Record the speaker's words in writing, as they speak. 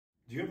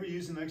Do you ever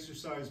use an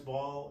exercise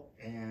ball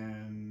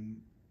and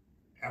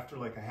after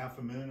like a half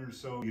a minute or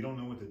so, you don't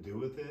know what to do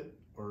with it,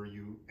 or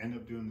you end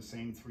up doing the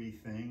same three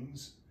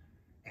things,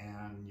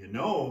 and you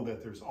know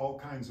that there's all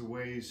kinds of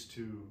ways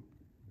to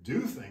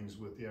do things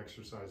with the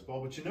exercise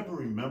ball, but you never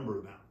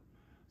remember them.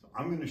 So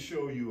I'm going to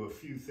show you a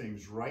few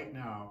things right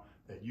now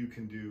that you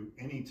can do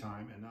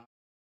anytime.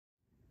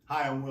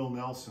 Hi, I'm Will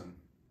Nelson,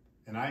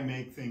 and I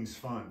make things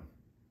fun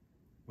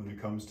when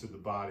it comes to the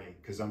body,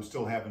 because I'm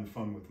still having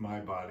fun with my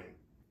body.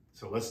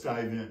 So let's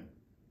dive in.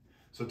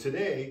 So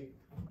today,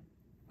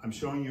 I'm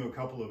showing you a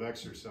couple of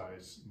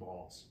exercise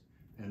balls,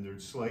 and they're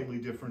slightly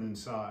different in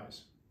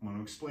size. I want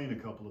to explain a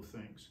couple of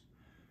things.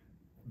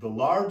 The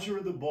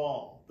larger the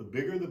ball, the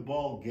bigger the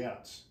ball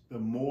gets, the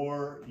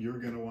more you're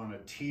going to want to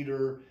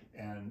teeter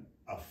and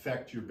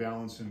affect your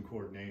balance and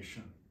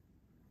coordination.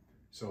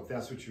 So if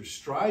that's what you're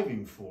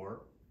striving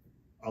for,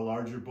 a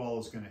larger ball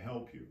is going to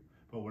help you.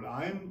 But what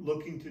I'm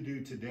looking to do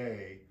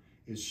today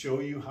is show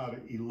you how to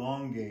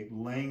elongate,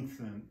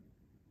 lengthen,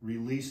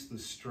 release the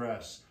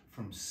stress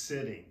from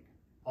sitting.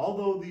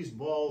 Although these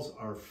balls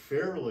are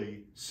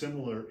fairly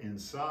similar in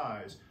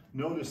size,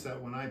 notice that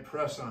when I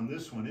press on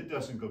this one, it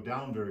doesn't go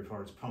down very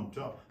far, it's pumped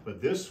up.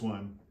 But this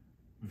one,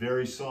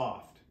 very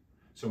soft.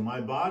 So my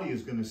body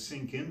is going to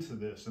sink into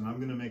this, and I'm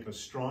going to make a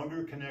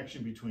stronger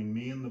connection between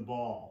me and the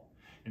ball.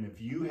 And if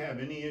you have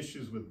any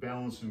issues with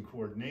balance and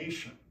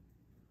coordination,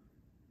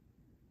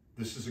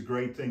 this is a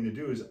great thing to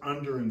do, is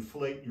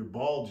underinflate your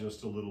ball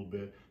just a little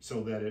bit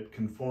so that it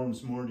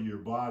conforms more to your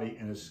body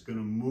and it's going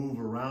to move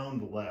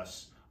around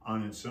less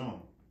on its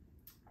own.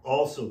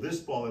 Also, this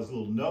ball has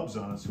little nubs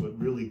on it, so it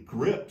really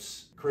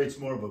grips, creates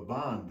more of a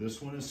bond. This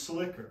one is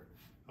slicker.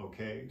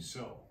 Okay,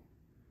 so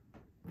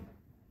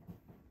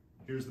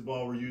here's the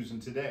ball we're using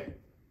today.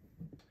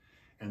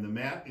 And the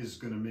mat is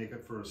going to make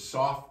it for a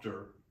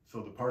softer,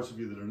 so the parts of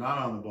you that are not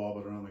on the ball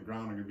but are on the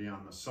ground are going to be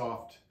on the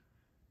soft,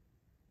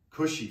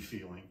 cushy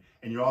feeling.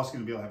 And you're also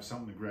going to be able to have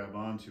something to grab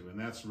onto. And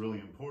that's really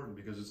important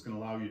because it's going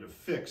to allow you to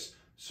fix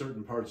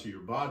certain parts of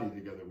your body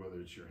together, whether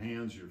it's your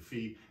hands, your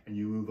feet, and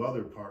you move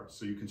other parts.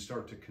 So you can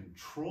start to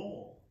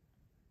control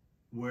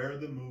where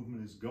the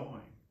movement is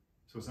going.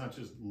 So it's not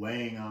just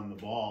laying on the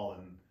ball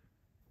and,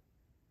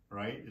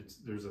 right?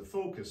 There's a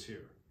focus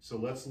here. So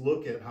let's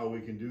look at how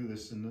we can do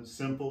this in a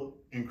simple,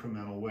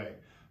 incremental way.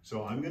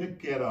 So I'm going to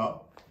get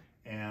up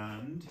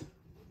and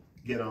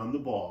get on the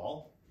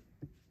ball.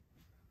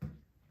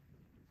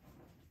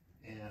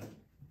 And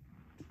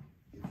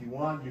if you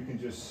want, you can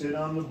just sit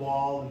on the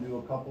ball and do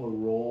a couple of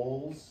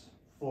rolls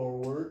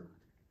forward.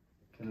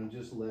 And I'm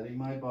just letting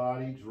my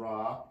body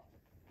drop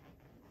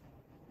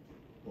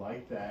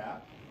like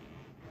that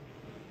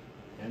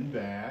and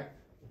back.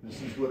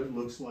 This is what it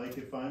looks like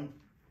if I'm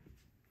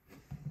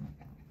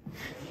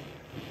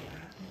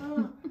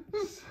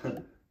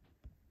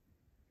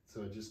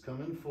so just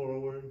coming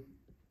forward.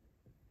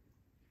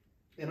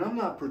 And I'm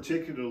not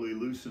particularly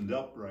loosened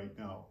up right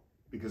now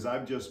because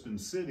I've just been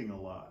sitting a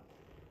lot.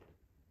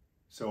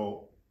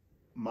 So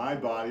my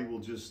body will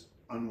just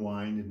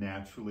unwind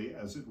naturally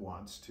as it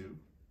wants to,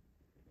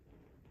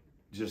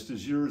 just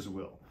as yours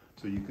will.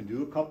 So you can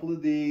do a couple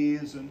of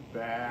these and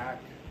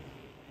back,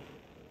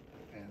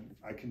 and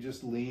I can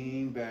just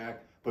lean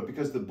back. But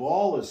because the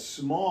ball is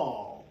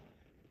small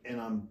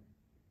and I'm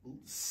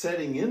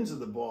setting into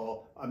the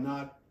ball, I'm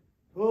not,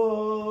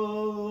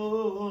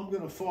 oh, I'm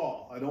going to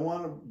fall. I don't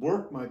want to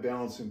work my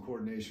balance and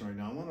coordination right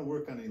now. I want to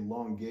work on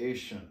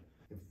elongation.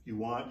 If you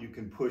want, you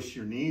can push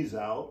your knees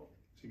out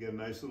so you get a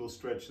nice little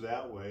stretch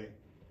that way.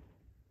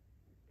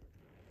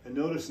 And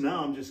notice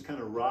now I'm just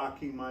kind of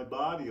rocking my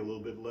body a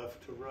little bit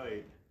left to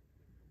right.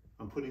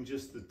 I'm putting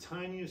just the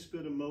tiniest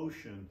bit of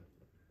motion,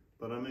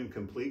 but I'm in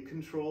complete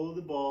control of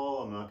the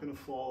ball. I'm not going to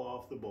fall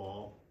off the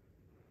ball.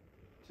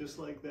 Just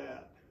like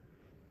that.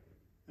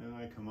 And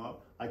I come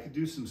up. I could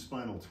do some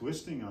spinal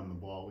twisting on the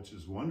ball, which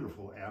is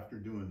wonderful after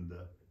doing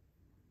the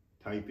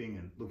typing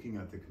and looking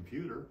at the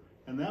computer.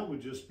 And that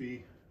would just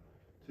be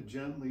to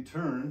gently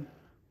turn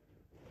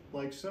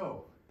like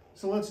so.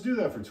 So let's do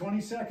that for 20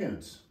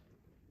 seconds.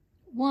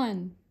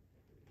 1,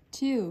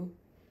 2,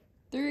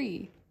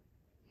 3,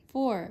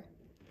 4,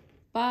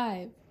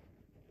 5,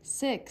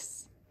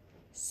 6,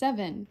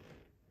 7,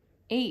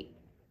 8,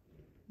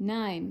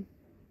 9,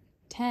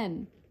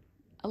 10,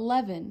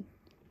 11,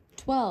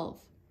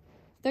 12,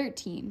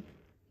 13,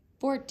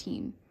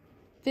 14,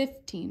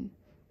 15,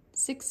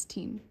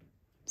 16,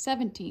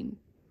 17,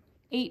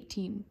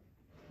 18,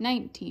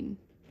 19,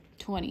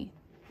 20.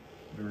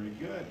 Very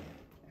good.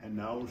 And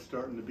now we're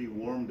starting to be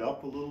warmed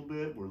up a little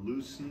bit. We're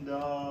loosened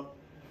up.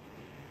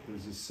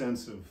 There's a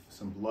sense of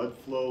some blood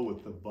flow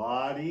with the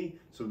body.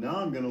 So now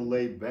I'm going to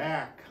lay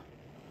back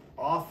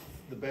off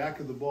the back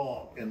of the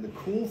ball. And the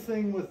cool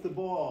thing with the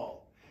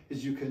ball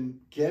is you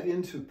can get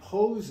into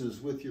poses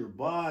with your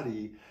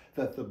body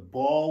that the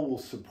ball will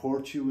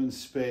support you in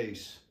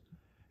space.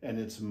 And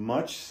it's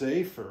much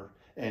safer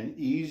and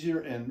easier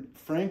and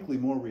frankly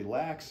more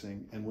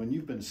relaxing. And when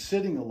you've been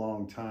sitting a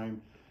long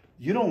time,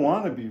 you don't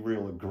want to be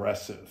real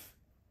aggressive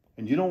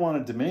and you don't want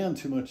to demand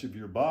too much of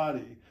your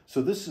body.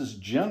 So this is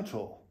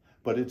gentle,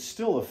 but it's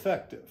still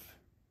effective.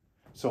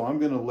 So I'm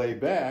going to lay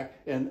back,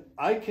 and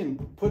I can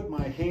put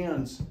my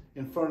hands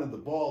in front of the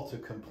ball to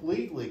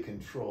completely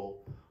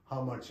control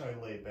how much I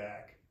lay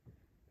back.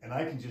 And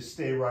I can just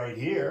stay right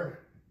here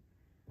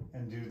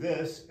and do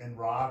this and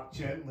rock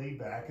gently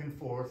back and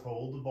forth,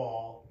 hold the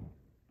ball,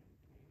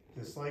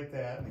 just like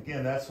that. And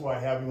again, that's why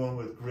having one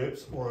with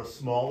grips or a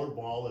smaller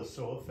ball is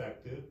so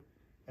effective.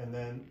 And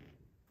then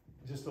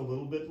just a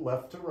little bit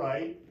left to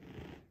right,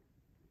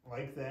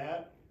 like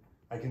that.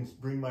 I can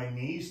bring my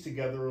knees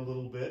together a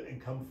little bit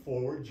and come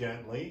forward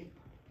gently,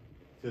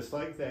 just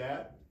like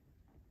that.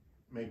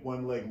 Make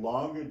one leg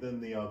longer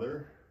than the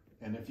other.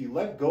 And if you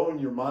let go in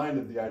your mind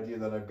of the idea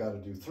that I've got to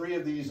do 3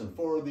 of these and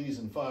 4 of these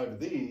and 5 of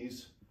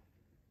these,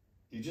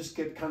 you just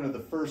get kind of the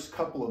first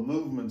couple of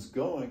movements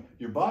going.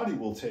 Your body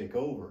will take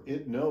over.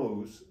 It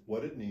knows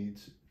what it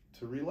needs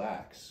to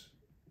relax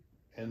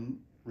and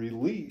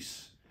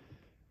release.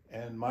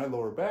 And my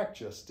lower back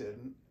just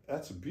didn't.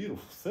 That's a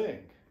beautiful thing.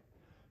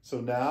 So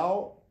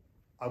now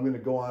I'm going to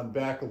go on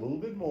back a little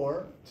bit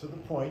more to the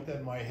point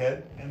that my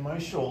head and my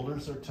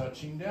shoulders are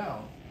touching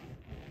down.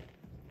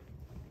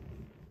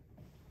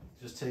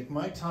 Just take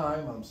my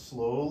time. I'm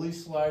slowly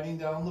sliding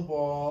down the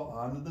ball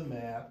onto the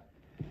mat.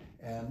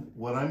 And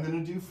what I'm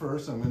going to do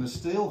first, I'm going to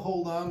still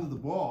hold on to the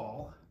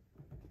ball,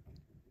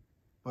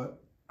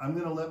 but I'm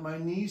going to let my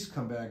knees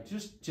come back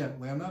just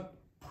gently. I'm not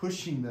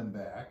pushing them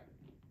back.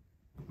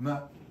 I'm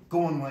not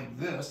going like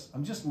this.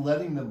 I'm just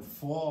letting them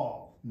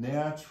fall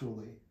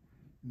naturally.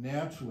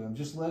 Naturally. I'm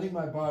just letting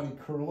my body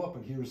curl up.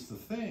 But here's the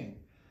thing.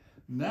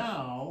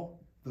 Now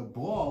the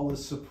ball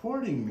is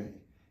supporting me,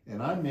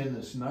 and I'm in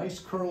this nice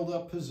curled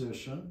up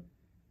position.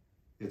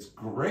 It's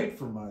great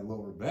for my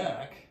lower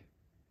back,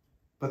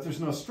 but there's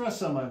no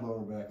stress on my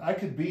lower back. I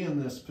could be in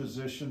this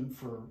position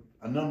for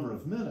a number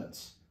of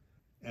minutes,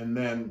 and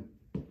then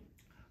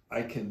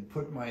I can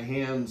put my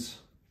hands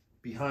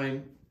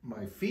behind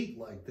my feet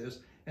like this,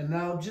 and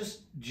now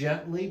just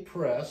gently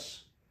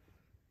press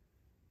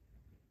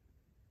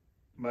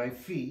my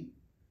feet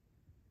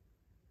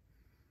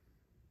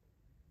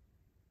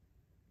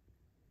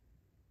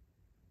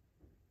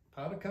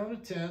about a count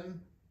of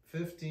 10,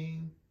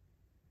 15.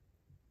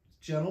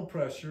 It's gentle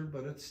pressure,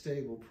 but it's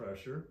stable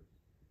pressure.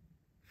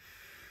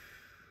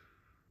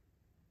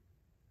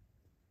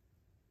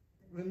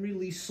 And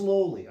release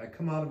slowly. I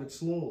come out of it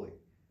slowly.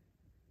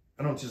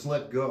 I don't just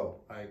let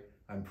go.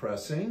 I'm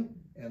pressing,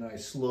 and I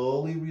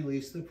slowly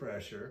release the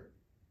pressure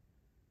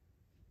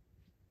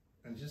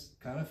and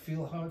just kind of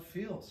feel how it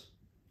feels.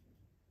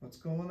 What's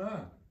going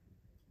on?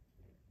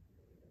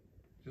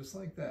 Just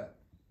like that.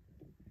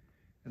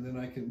 And then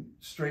I can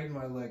straighten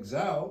my legs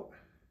out,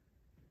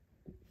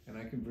 and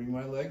I can bring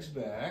my legs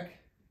back.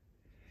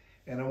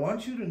 And I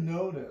want you to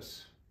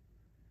notice,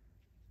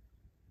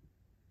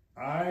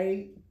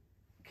 I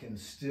can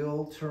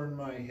still turn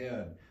my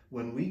head.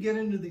 When we get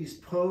into these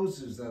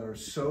poses that are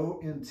so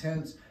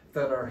intense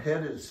that our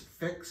head is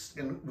fixed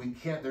and we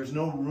can't, there's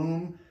no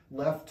room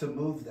left to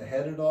move the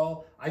head at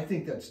all, I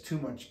think that's too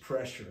much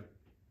pressure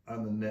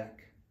on the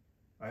neck.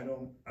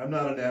 I'm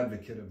not an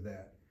advocate of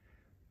that.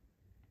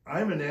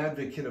 I'm an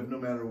advocate of no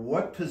matter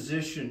what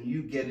position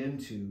you get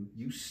into,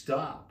 you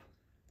stop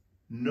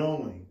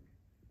knowing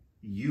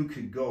you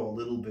could go a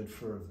little bit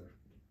further.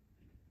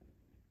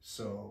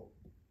 So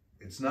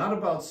it's not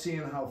about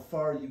seeing how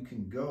far you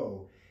can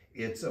go.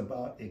 It's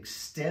about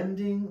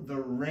extending the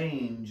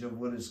range of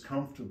what is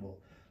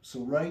comfortable.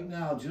 So right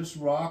now, just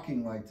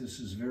rocking like this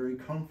is very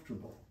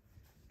comfortable.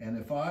 And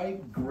if I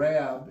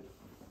grab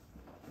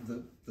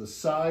the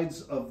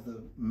sides of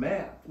the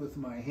mat with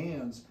my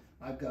hands,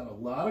 I've got a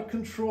lot of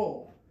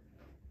control.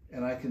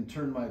 And I can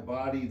turn my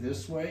body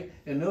this way.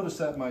 And notice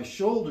that my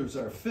shoulders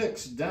are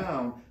fixed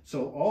down,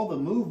 so all the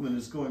movement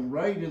is going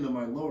right into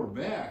my lower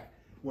back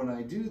when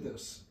I do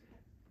this.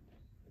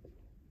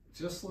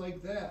 Just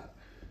like that.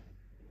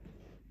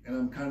 And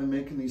I'm kind of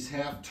making these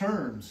half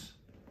turns.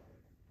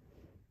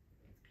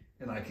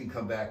 And I can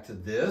come back to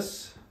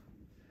this.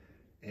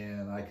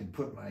 And I can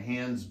put my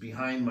hands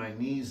behind my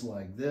knees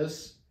like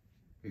this.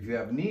 If you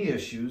have knee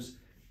issues,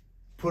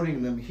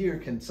 putting them here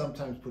can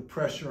sometimes put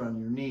pressure on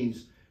your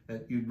knees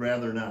that you'd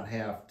rather not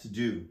have to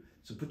do.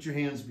 So put your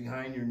hands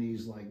behind your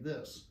knees like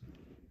this.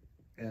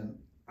 And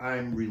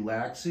I'm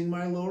relaxing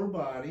my lower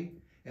body,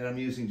 and I'm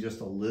using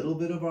just a little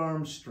bit of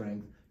arm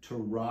strength to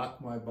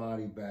rock my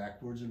body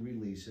backwards and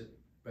release it,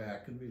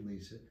 back and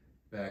release it,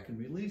 back and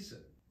release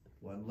it.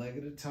 One leg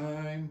at a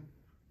time,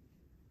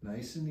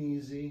 nice and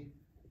easy,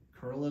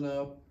 curling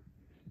up,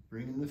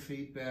 bringing the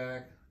feet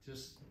back,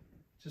 just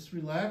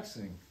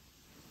relaxing.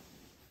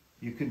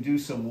 You can do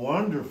some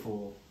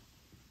wonderful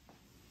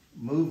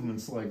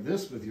movements like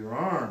this with your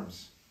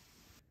arms.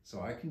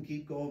 So I can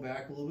keep going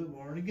back a little bit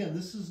more. And again,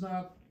 this is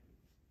not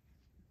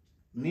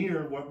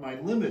near what my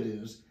limit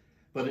is,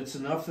 but it's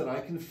enough that I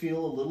can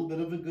feel a little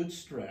bit of a good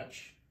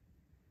stretch,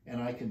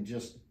 and I can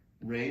just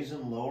raise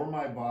and lower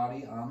my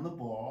body on the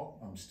ball.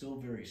 I'm still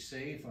very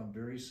safe. I'm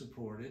very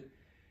supported.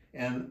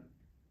 And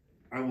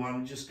I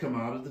want to just come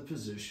out of the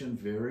position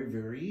very,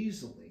 very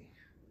easily.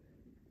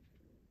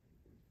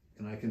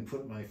 And I can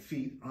put my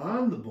feet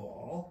on the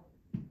ball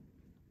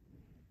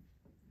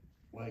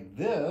like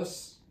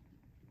this.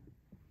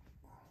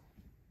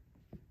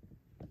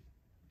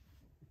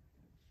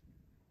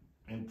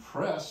 And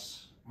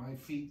press my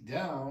feet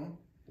down.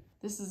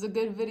 This is a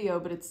good video,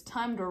 but it's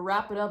time to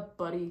wrap it up,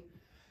 buddy.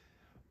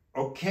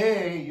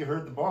 Okay, you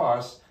heard the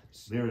boss.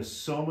 There is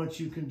so much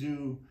you can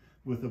do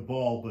with the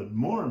ball, but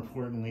more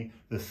importantly,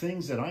 the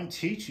things that I'm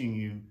teaching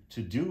you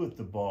to do with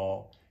the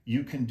ball,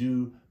 you can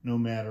do no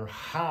matter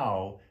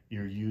how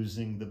you're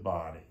using the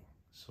body.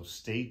 So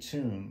stay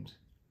tuned.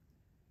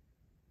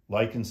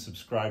 Like and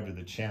subscribe to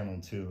the channel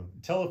too.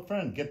 Tell a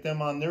friend, get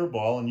them on their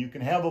ball, and you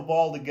can have a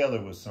ball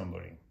together with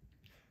somebody.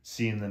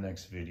 See you in the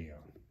next video.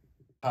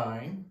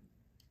 Time?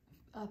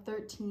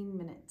 13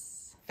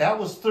 minutes. That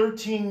was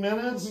 13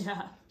 minutes?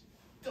 Yeah.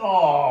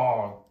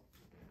 Oh.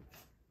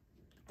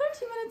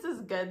 13 minutes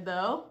is good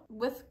though.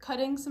 With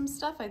cutting some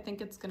stuff, I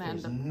think it's gonna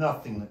There's end up.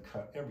 nothing to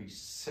cut. Every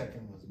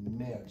second was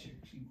magic.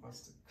 She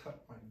wants to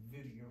cut my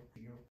video.